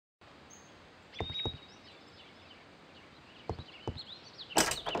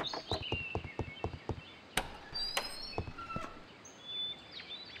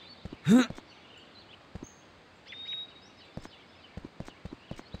Here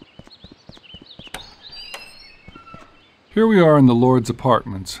we are in the Lord's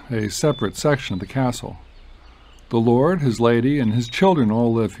apartments, a separate section of the castle. The Lord, his lady, and his children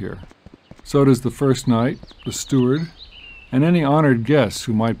all live here. So does the first knight, the steward, and any honored guests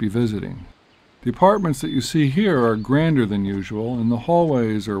who might be visiting. The apartments that you see here are grander than usual, and the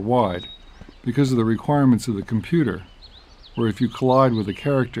hallways are wide because of the requirements of the computer, where if you collide with a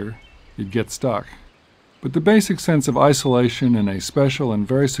character, you'd get stuck. But the basic sense of isolation in a special and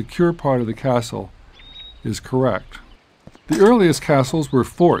very secure part of the castle is correct. The earliest castles were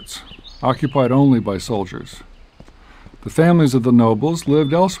forts, occupied only by soldiers. The families of the nobles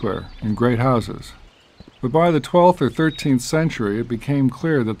lived elsewhere, in great houses. But by the 12th or 13th century, it became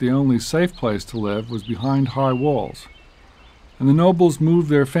clear that the only safe place to live was behind high walls, and the nobles moved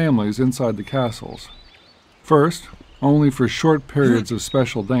their families inside the castles. First, only for short periods of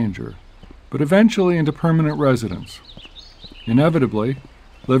special danger, but eventually into permanent residence. Inevitably,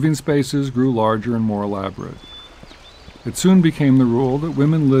 living spaces grew larger and more elaborate. It soon became the rule that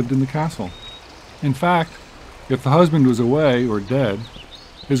women lived in the castle. In fact, if the husband was away or dead,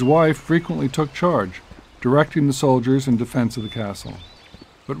 his wife frequently took charge, directing the soldiers in defense of the castle.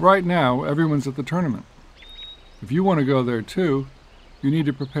 But right now, everyone's at the tournament. If you want to go there too, you need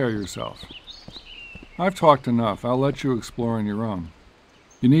to prepare yourself. I've talked enough. I'll let you explore on your own.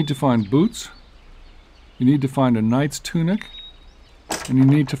 You need to find boots, you need to find a knight's tunic, and you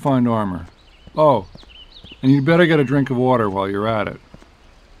need to find armor. Oh, and you'd better get a drink of water while you're at it.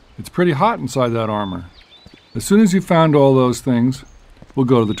 It's pretty hot inside that armor. As soon as you've found all those things, we'll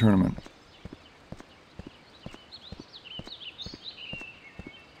go to the tournament.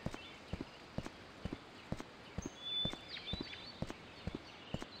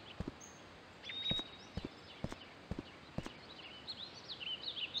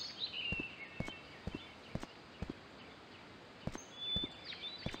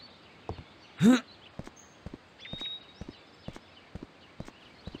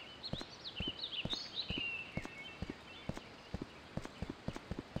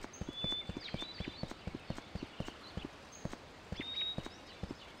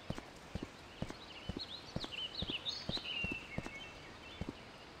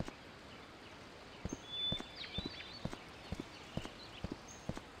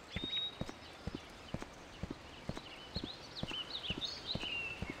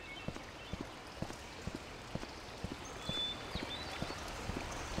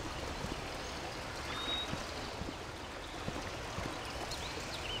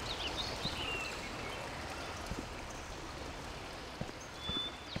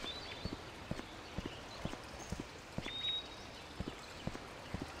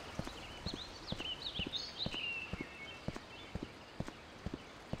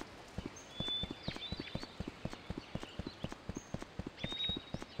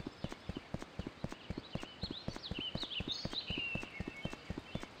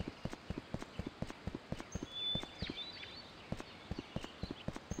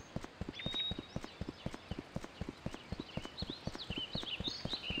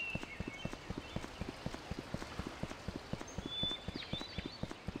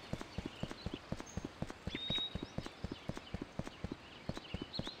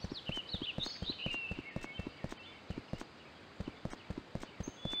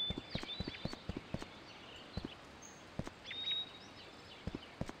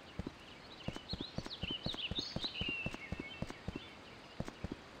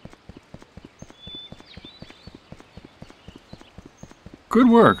 Good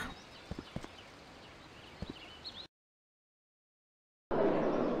work.